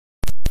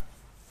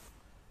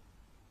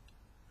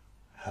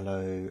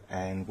Hello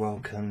and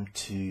welcome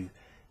to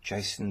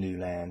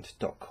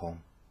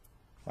jasonnewland.com.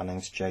 My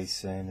name's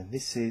Jason and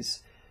this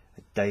is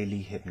a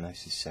daily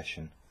hypnosis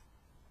session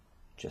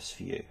just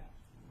for you.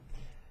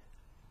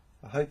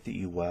 I hope that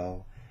you're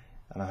well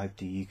and I hope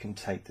that you can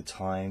take the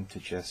time to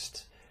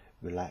just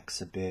relax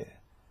a bit.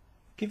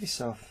 Give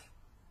yourself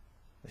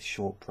a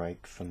short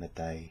break from the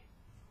day.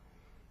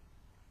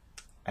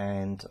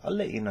 And I'll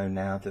let you know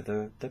now that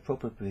there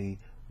probably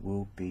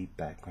will be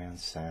background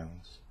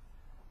sounds.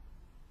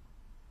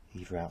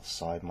 Either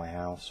outside my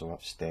house or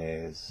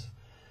upstairs.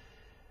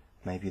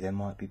 Maybe there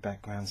might be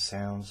background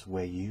sounds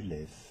where you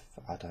live.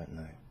 I don't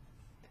know.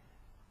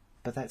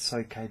 But that's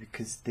okay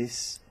because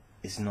this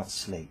is not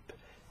sleep.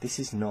 This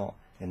is not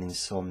an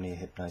insomnia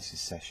hypnosis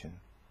session.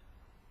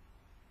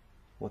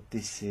 What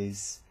this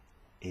is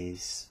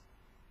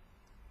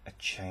a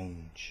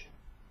change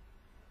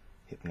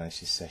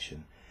hypnosis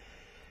session.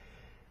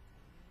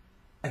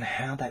 And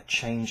how that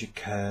change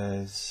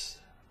occurs,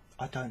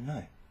 I don't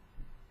know.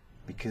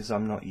 Because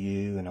I'm not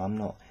you and I'm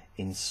not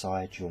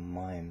inside your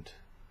mind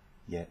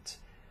yet.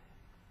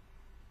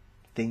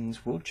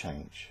 Things will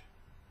change.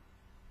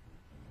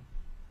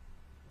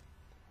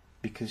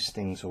 Because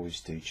things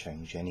always do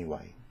change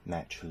anyway,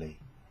 naturally,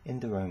 in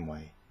their own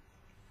way.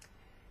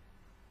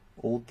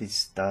 All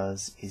this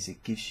does is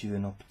it gives you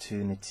an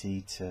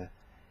opportunity to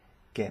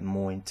get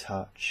more in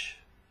touch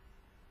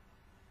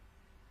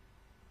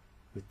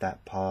with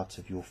that part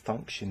of your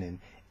functioning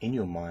in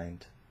your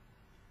mind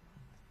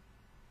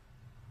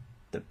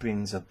that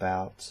brings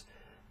about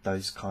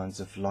those kinds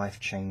of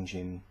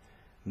life-changing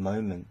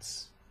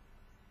moments.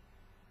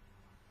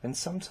 And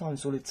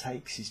sometimes all it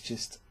takes is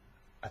just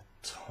a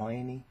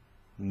tiny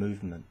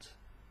movement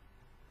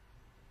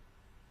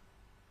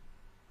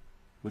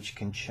which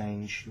can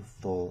change your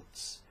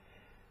thoughts,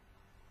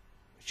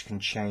 which can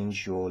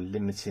change your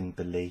limiting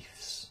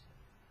beliefs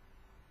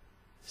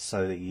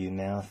so that you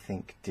now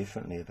think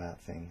differently about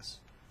things.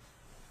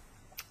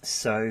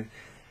 So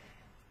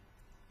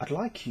I'd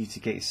like you to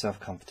get yourself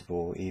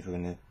comfortable, either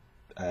in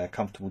a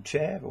comfortable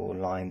chair or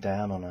lying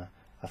down on a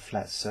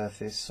flat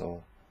surface,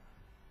 or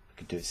you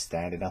could do it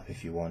standing up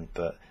if you want,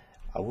 but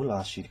I will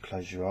ask you to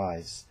close your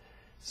eyes.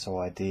 So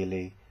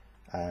ideally,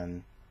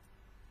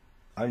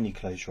 only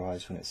close your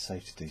eyes when it's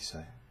safe to do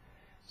so.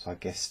 So I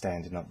guess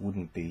standing up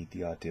wouldn't be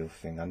the ideal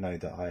thing. I know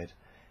that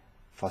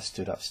if I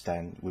stood up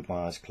with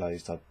my eyes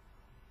closed, I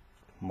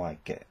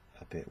might get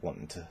a bit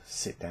wanting to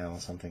sit down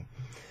or something.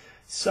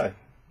 So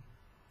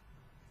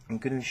I'm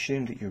going to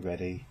assume that you're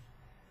ready.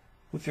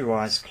 With your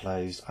eyes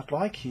closed, I'd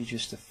like you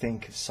just to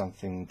think of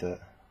something that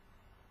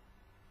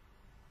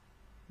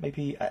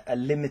maybe a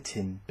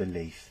limiting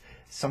belief,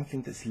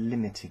 something that's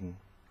limiting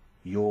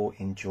your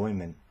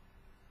enjoyment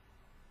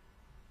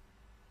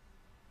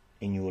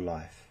in your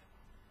life.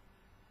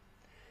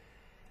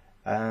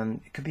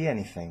 It could be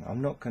anything.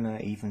 I'm not going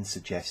to even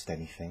suggest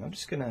anything. I'm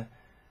just going to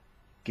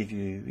give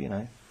you,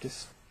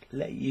 just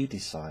let you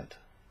decide.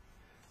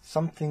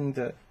 Something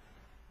that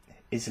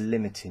is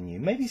limiting you.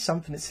 Maybe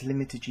something that's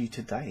limited you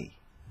today,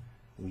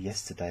 or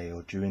yesterday,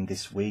 or during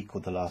this week,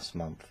 or the last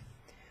month.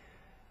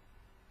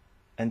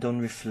 And on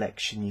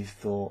reflection you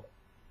thought,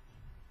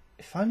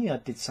 if only I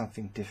did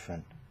something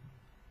different.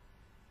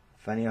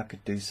 If only I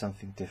could do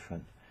something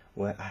different.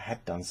 Or I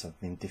had done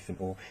something different,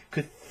 or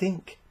could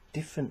think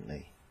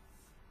differently.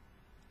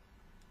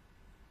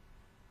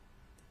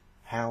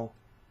 How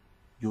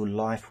your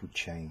life would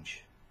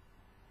change.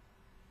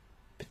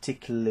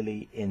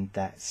 Particularly in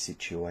that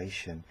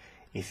situation,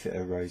 if it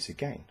arose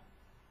again.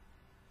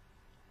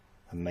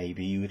 And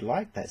maybe you would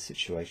like that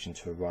situation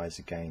to arise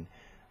again,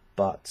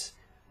 but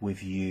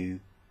with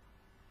you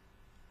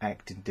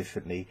acting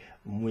differently,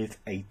 with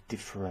a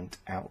different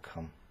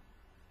outcome.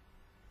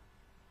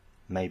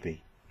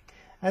 Maybe.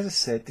 As I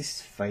said, this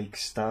is vague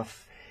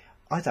stuff.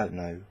 I don't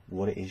know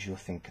what it is you're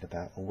thinking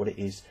about, or what it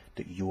is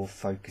that you're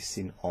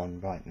focusing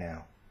on right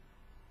now.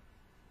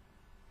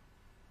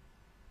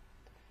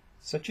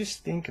 So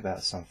just think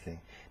about something.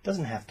 It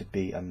doesn't have to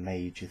be a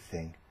major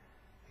thing.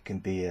 It can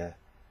be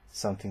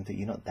something that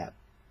you're not that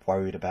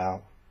worried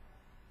about,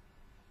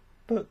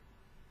 but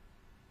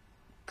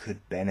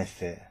could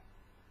benefit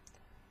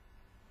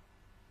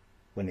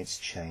when it's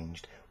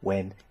changed,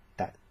 when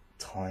that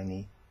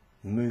tiny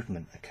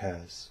movement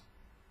occurs.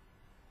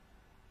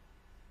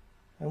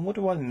 And what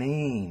do I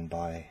mean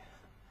by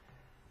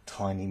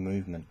tiny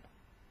movement?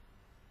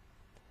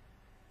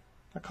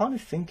 I kind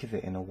of think of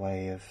it in a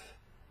way of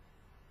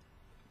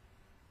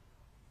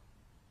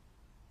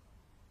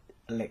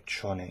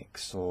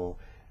electronics, or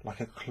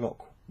like a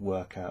clock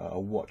worker, a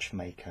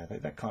watchmaker,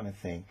 that kind of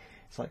thing.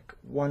 It's like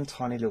one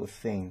tiny little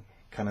thing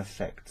can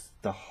affect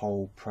the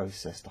whole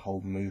process, the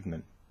whole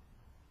movement.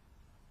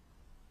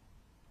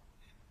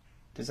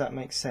 Does that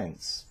make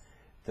sense?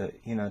 That,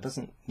 it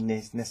doesn't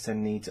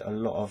necessarily need a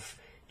lot of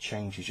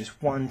changes,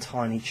 just one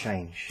tiny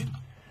change.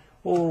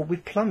 Or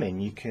with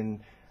plumbing,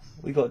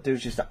 all you got to do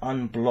is just to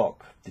unblock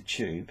the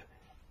tube,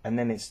 and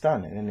then it's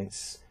done, and then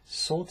it's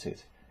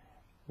sorted.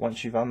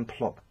 Once you've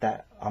unblocked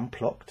that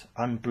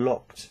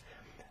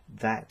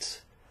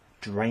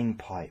drain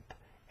pipe.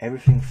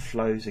 Everything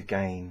flows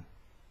again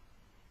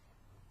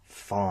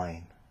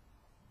fine.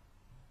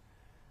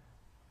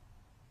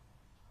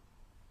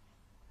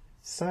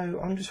 So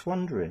I'm just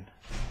wondering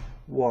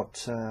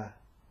what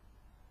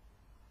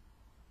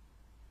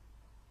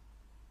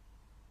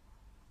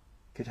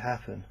could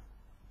happen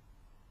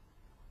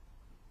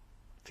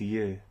for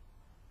you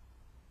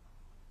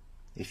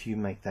if you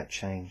make that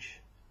change.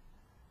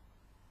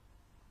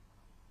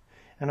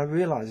 And I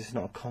realise it's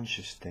not a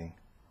conscious thing,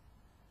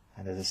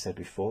 and as I said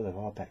before, there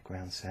are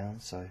background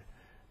sounds, so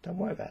don't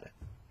worry about it,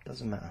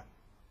 doesn't matter.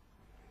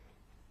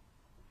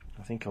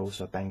 I think I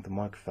also banged the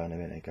microphone a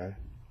minute ago.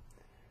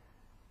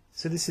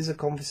 So this is a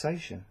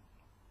conversation.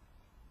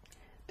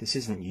 This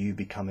isn't you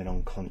becoming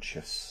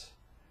unconscious,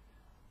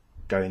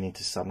 going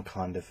into some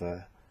kind of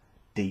a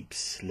deep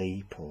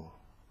sleep, or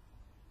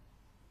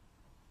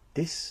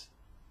this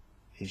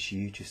is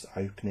you just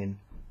opening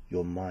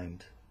your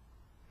mind.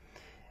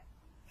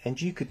 And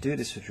you could do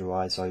this with your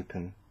eyes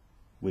open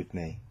with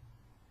me,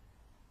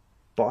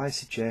 but I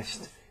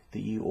suggest that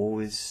you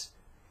always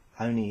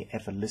only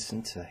ever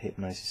listen to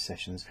hypnosis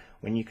sessions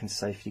when you can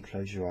safely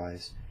close your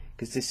eyes,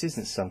 because this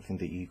isn't something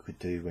that you could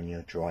do when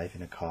you're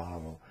driving a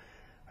car or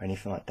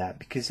anything like that,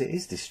 because it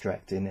is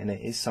distracting and it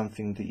is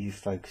something that you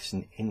focus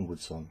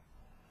inwards on.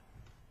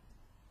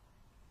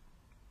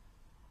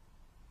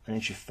 And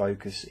it should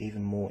focus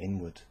even more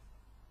inward,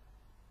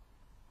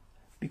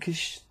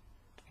 because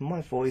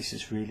my voice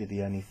is really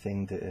the only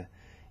thing that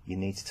you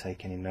need to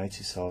take any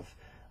notice of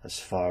as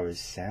far as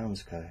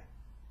sounds go.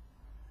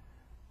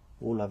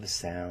 All other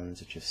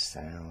sounds are just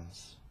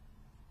sounds.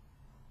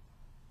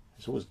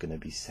 There's always going to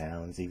be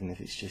sounds, even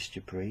if it's just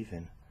your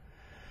breathing.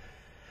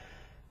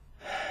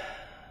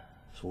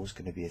 There's always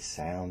going to be a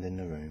sound in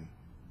the room.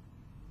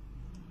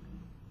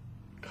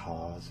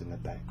 Cars in the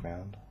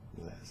background.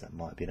 Well, that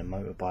might be a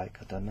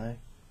motorbike, I don't know.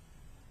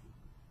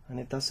 And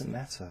it doesn't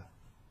matter.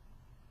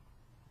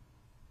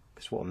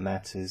 Because what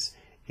matters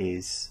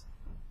is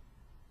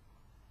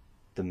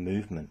the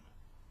movement,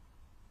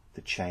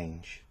 the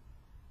change.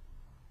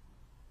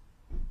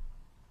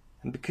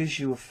 And because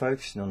you were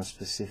focusing on a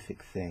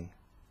specific thing,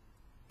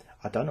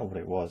 I don't know what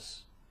it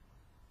was.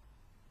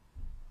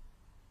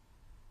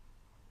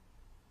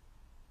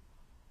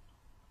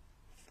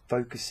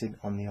 Focusing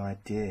on the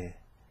idea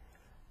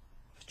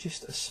of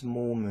just a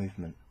small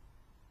movement,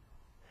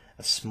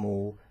 a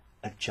small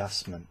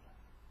adjustment.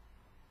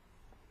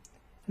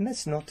 And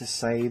that's not to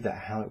say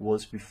that how it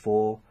was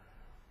before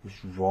was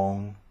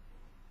wrong.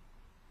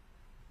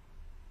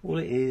 All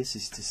it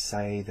is to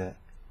say that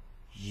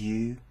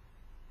you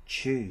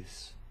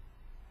choose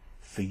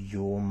for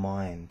your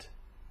mind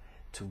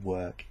to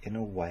work in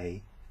a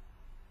way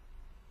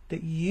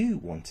that you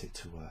want it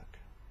to work,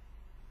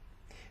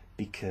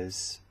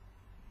 because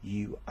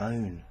you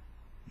own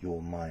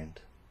your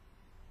mind.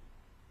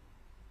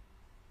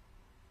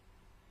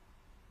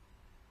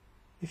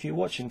 If you're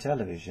watching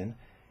television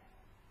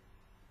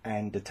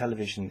and the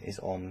television is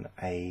on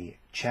a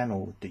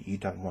channel that you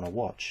don't want to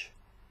watch,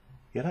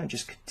 you don't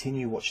just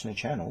continue watching the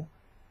channel.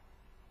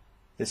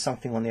 There's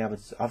something on the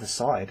other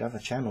side, other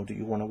channel that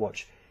you want to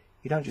watch.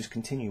 You don't just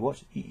continue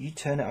watching. You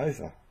turn it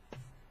over.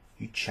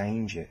 You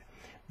change it,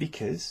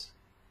 because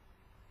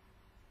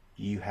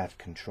you have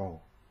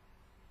control.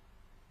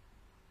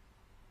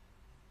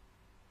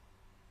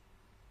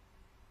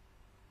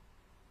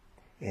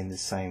 In the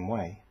same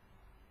way,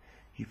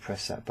 you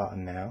press that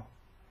button now,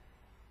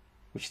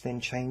 which then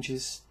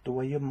changes the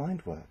way your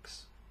mind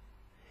works.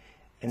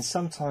 And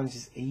sometimes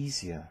it's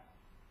easier,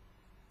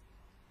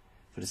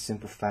 for the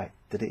simple fact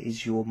that it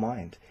is your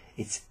mind.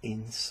 It's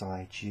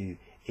inside you.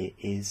 It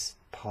is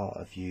part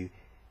of you.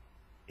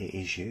 It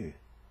is you.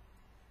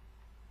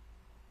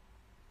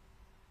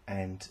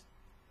 And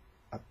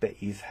I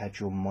bet you've had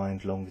your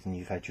mind longer than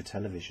you've had your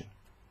television.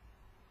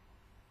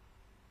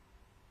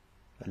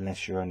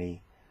 Unless you're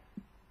only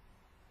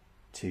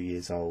 2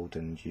 years old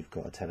and you've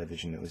got a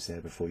television that was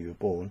there before you were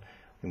born,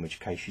 in which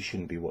case you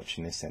shouldn't be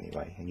watching this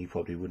anyway, and you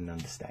probably wouldn't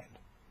understand.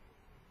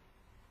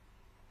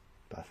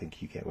 But I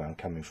think you get where I'm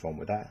coming from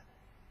with that.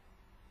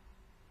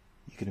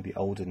 You're going to be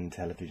older than the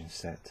television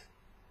set.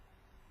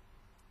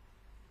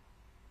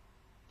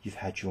 You've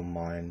had your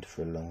mind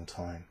for a long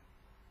time.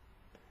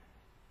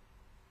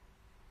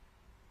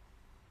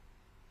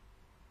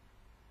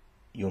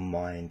 Your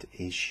mind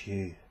is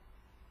you.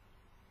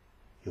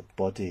 Your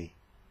body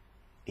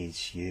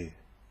is you.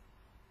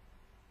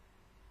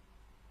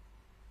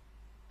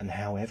 And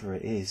however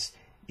it is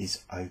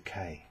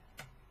okay.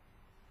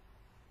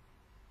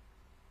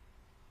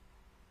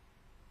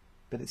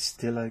 But it's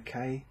still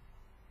okay,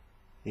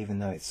 even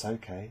though it's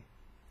okay,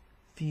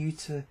 for you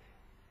to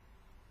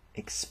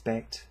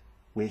expect,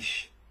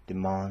 wish,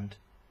 demand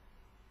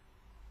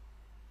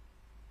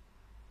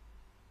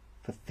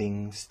for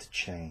things to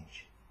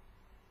change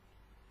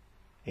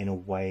in a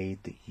way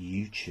that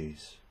you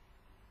choose,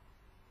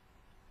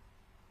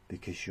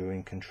 because you're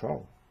in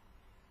control.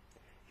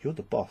 You're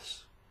the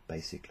boss,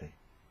 basically.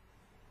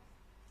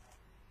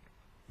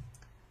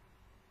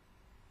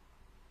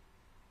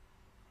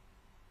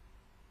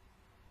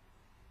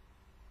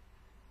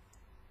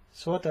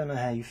 So I don't know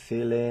how you're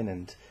feeling,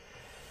 and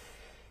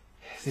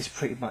this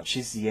pretty much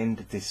is the end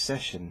of this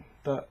session,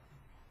 and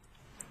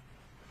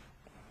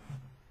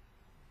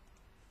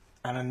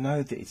I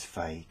know that it's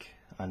vague.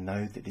 I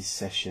know that this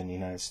session,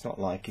 it's not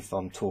like if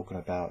I'm talking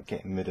about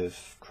getting rid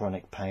of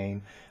chronic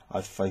pain,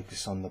 I'd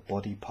focus on the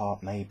body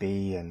part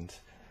maybe, and,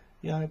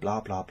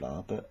 blah, blah,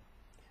 blah, but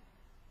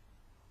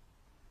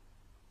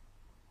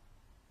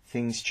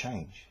things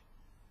change,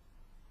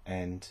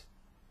 and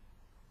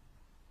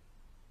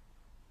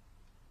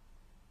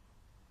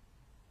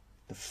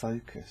the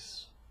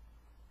focus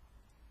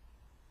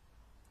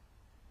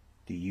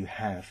that you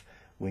have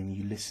when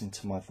you listen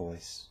to my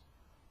voice,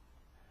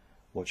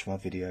 watch my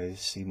videos,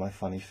 see my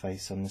funny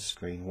face on the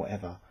screen,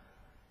 whatever,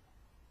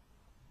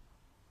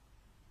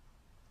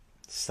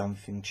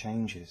 something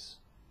changes.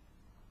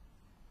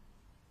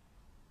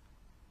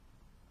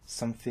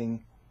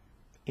 Something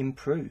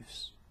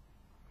improves.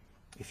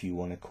 If you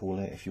want to call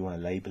it, if you want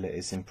to label it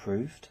as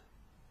improved.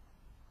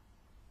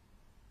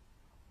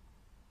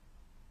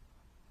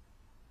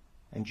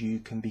 And you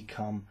can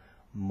become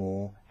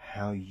more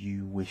how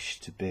you wish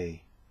to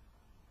be.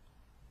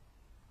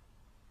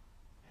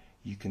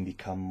 You can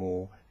become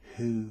more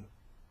who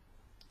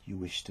you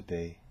wish to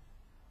be.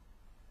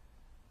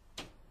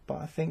 But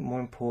I think more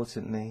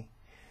importantly,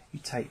 you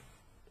take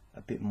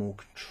a bit more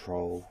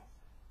control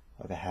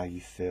over how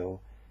you feel,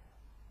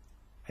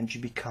 and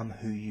you become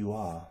who you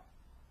are.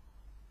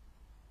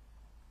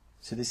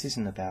 So this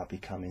isn't about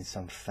becoming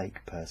some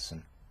fake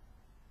person.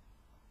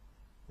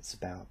 It's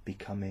about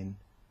becoming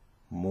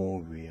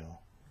more real,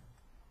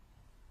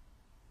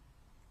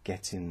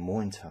 getting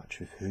more in touch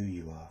with who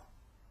you are.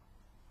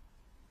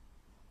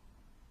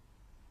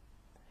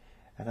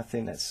 And I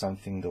think that's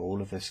something that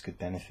all of us could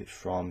benefit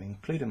from,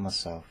 including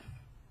myself.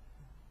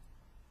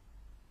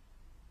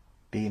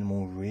 Being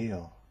more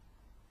real,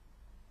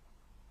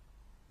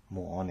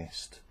 more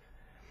honest,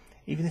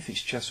 even if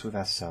it's just with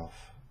ourselves.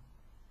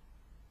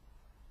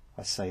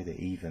 I say that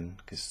even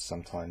because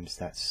sometimes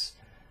that's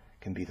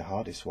can be the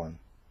hardest one.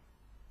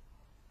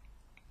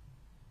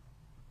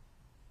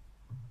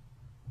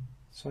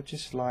 So I'd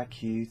just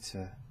like you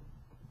to,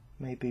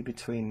 maybe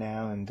between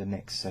now and the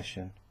next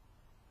session,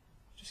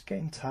 just get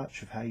in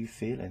touch with how you're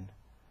feeling.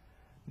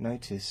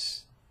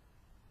 Notice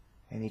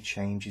any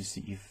changes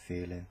that you're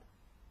feeling.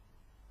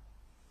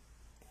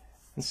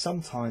 And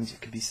sometimes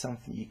it could be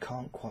something you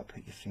can't quite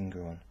put your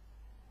finger on,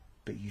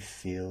 but you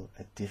feel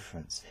a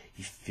difference.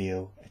 You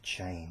feel a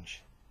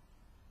change.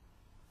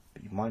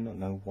 But you might not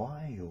know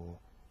why or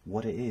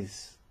what it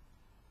is.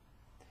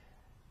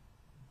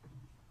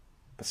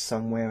 But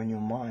somewhere in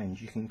your mind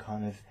you can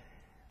kind of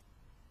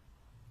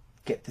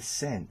get the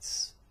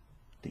sense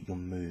that you're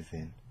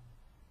moving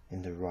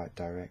in the right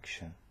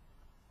direction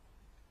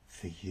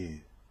for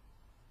you.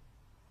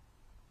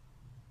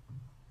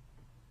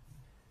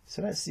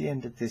 So that's the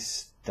end of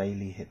this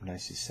daily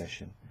hypnosis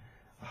session.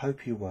 I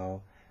hope you're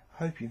well.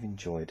 I hope you've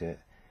enjoyed it.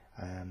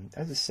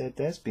 As I said,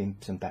 there's been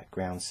some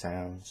background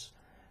sounds,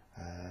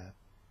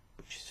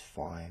 which is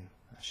fine.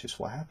 That's just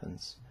what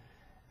happens.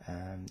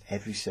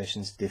 Every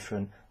session's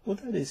different.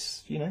 Although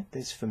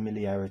there's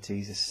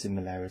familiarities, there's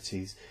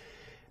similarities,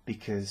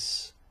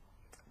 because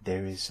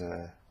there is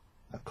a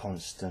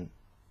constant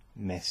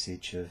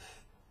message of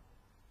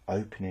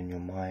opening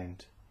your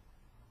mind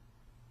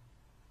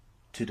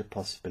to the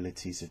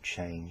possibilities of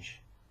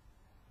change,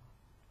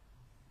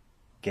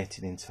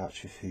 getting in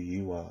touch with who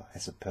you are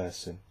as a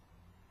person.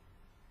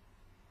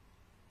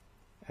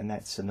 And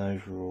that's an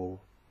overall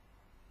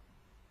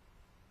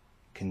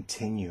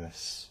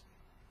continuous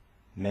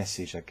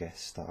message, I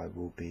guess, that I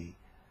will be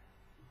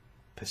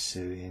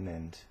pursuing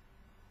and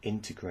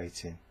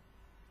integrating.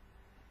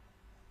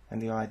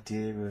 And the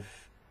idea of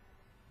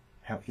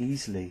how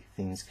easily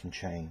things can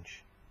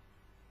change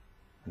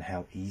and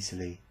how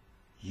easily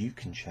you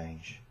can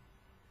change.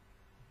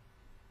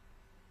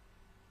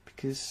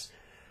 Because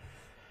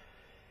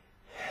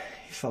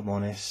if I'm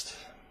honest,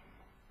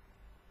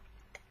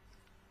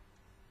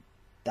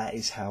 that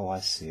is how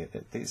I see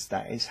it.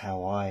 That is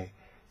how I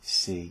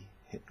see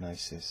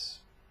hypnosis.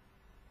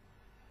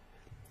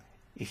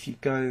 If you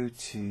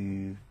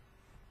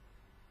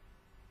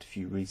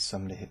read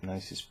some of the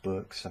hypnosis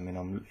books, I'm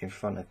in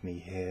front of me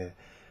here,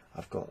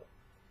 I've got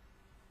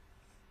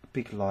a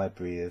big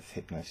library of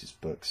hypnosis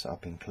books I've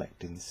been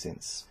collecting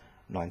since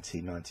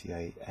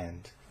 1998,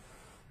 and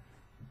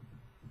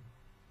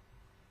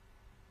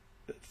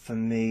for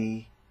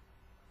me,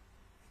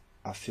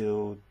 I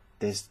feel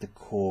there's the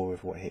core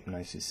of what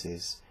hypnosis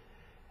is,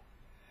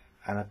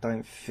 and I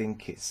don't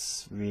think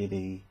it's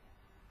really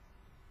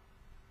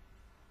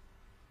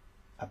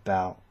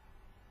about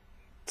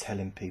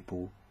telling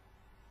people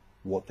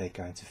what they're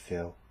going to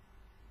feel.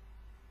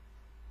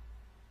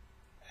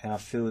 And I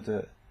feel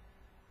that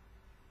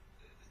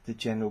the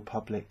general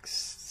public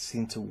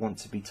seem to want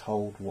to be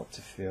told what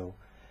to feel.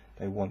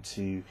 They want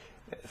to,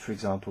 for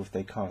example, if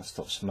they can't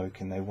stop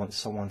smoking, they want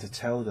someone to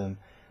tell them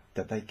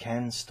that they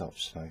can stop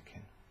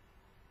smoking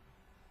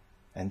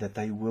and that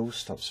they will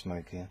stop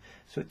smoking.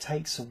 So it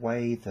takes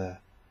away the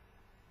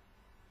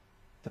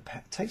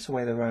takes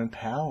away their own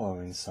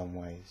power in some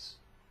ways.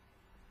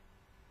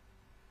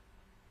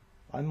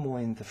 I'm more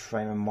in the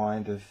frame of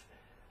mind of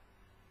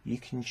you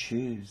can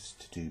choose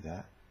to do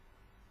that.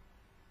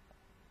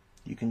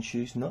 You can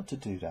choose not to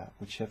do that,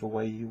 whichever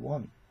way you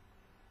want.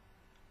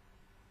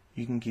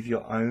 You can give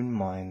your own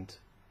mind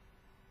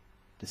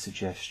the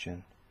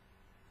suggestion.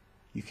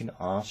 You can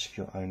ask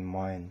your own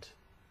mind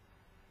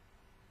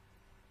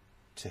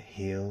to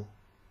heal,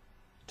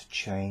 to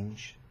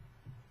change,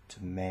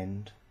 to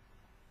mend,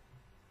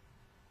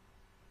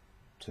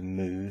 to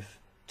move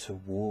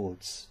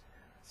towards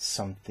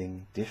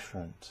something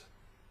different.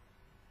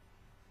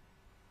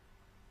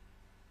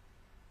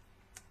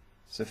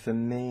 So for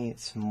me,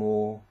 it's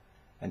more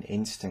an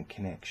instant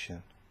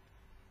connection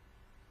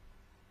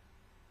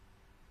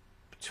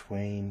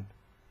between,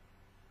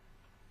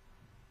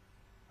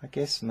 I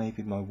guess,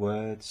 maybe my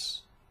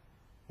words,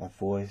 my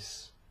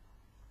voice,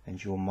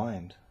 and your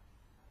mind.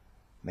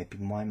 Maybe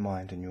my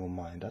mind and your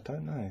mind, I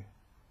don't know.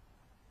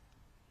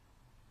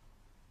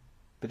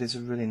 But there's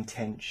a real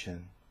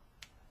intention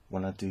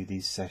when I do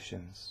these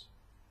sessions.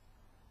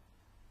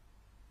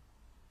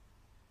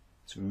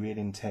 It's a real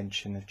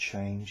intention of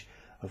change,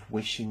 of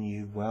wishing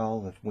you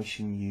well, of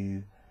wishing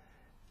you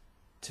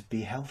to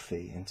be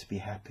healthy and to be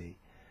happy,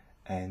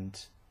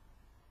 and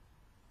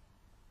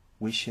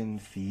wishing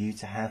for you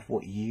to have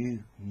what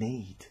you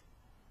need.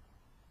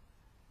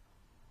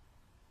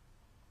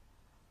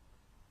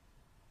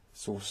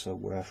 It's also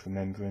worth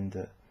remembering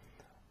that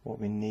what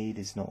we need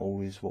is not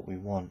always what we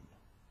want.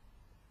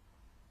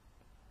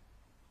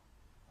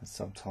 And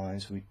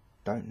sometimes we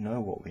don't know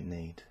what we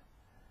need.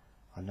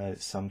 I know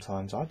that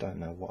sometimes I don't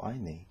know what I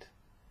need.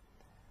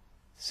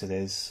 So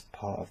there's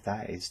part of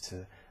that is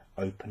to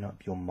open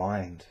up your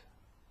mind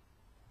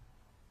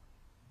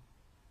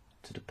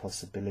to the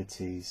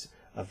possibilities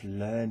of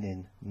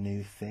learning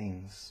new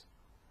things.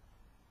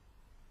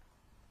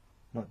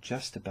 Not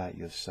just about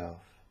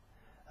yourself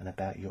and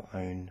about your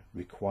own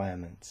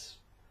requirements,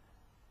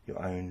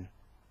 your own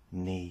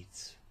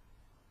needs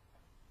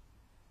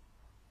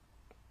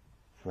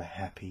for a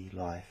happy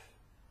life,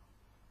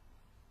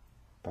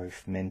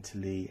 both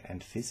mentally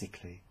and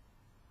physically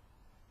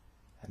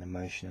and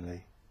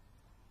emotionally.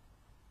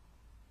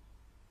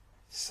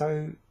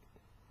 So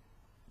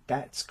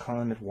that's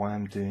kind of why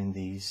I'm doing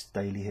these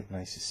daily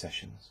hypnosis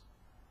sessions,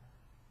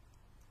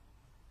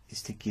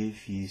 is to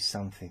give you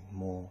something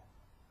more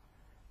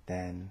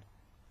than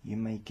you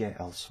may get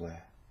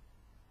elsewhere,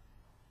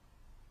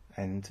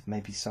 and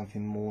maybe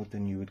something more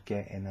than you would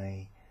get in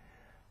a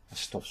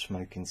stop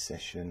smoking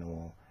session,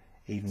 or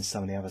even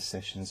some of the other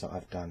sessions that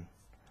I've done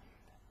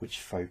which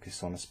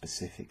focus on a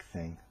specific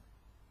thing.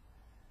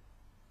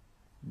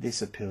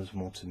 This appeals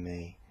more to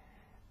me.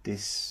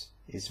 This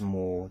is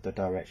more the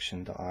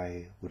direction that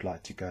I would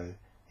like to go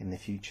in the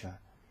future.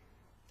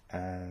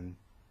 And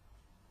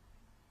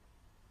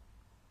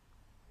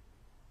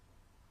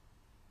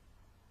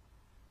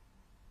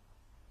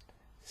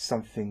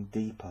something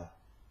deeper,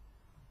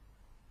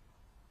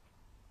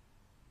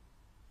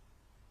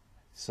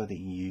 so that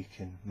you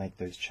can make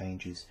those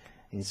changes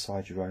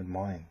inside your own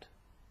mind,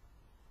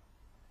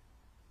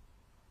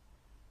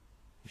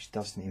 which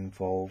doesn't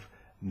involve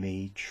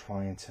me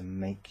trying to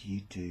make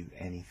you do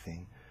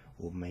anything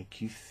or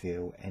make you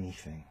feel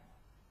anything.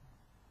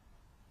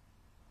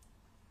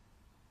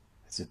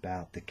 It's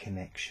about the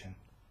connection.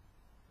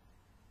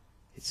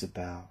 It's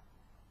about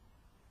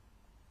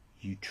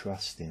you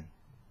trusting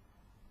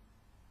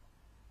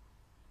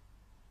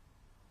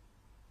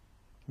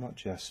not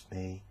just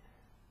me,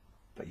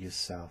 but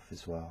yourself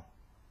as well.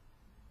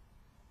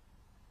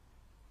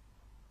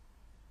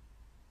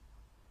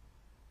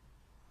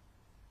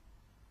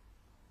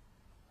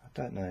 I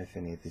don't know if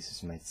any of this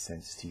has made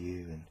sense to you,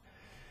 and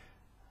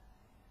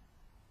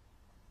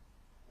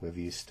whether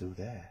you're still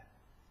there.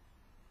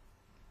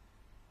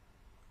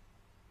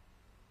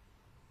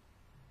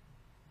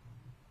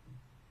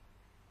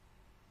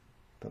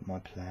 But my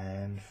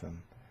plan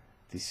from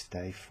this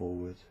day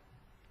forward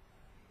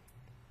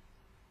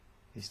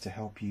is to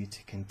help you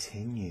to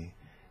continue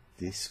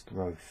this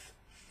growth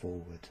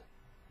forward,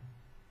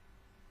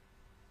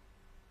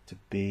 to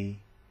be,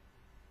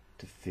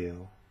 to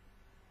feel,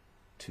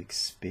 to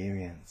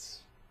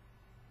experience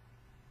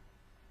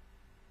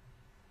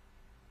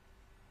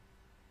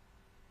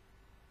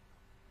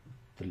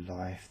the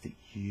life that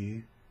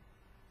you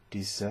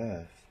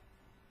deserve,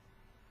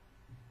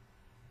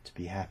 to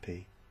be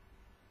happy,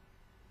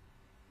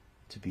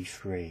 to be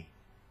free.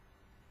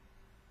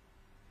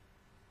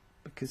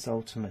 Because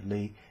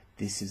ultimately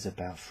this is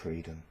about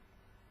freedom.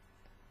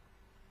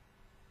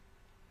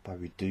 By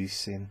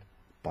reducing,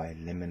 by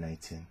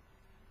eliminating,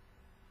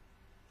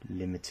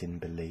 limiting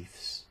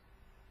beliefs,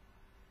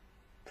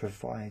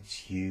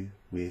 provides you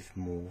with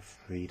more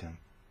freedom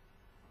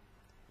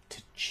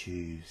to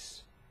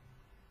choose.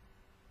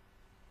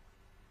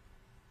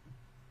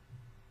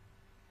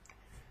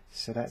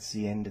 So that's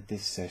the end of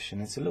this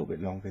session. It's a little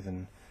bit longer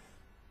than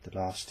the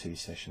last two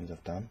sessions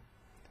I've done.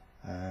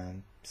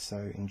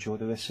 So enjoy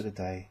the rest of the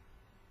day,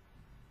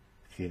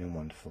 feeling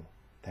wonderful.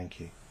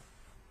 Thank you.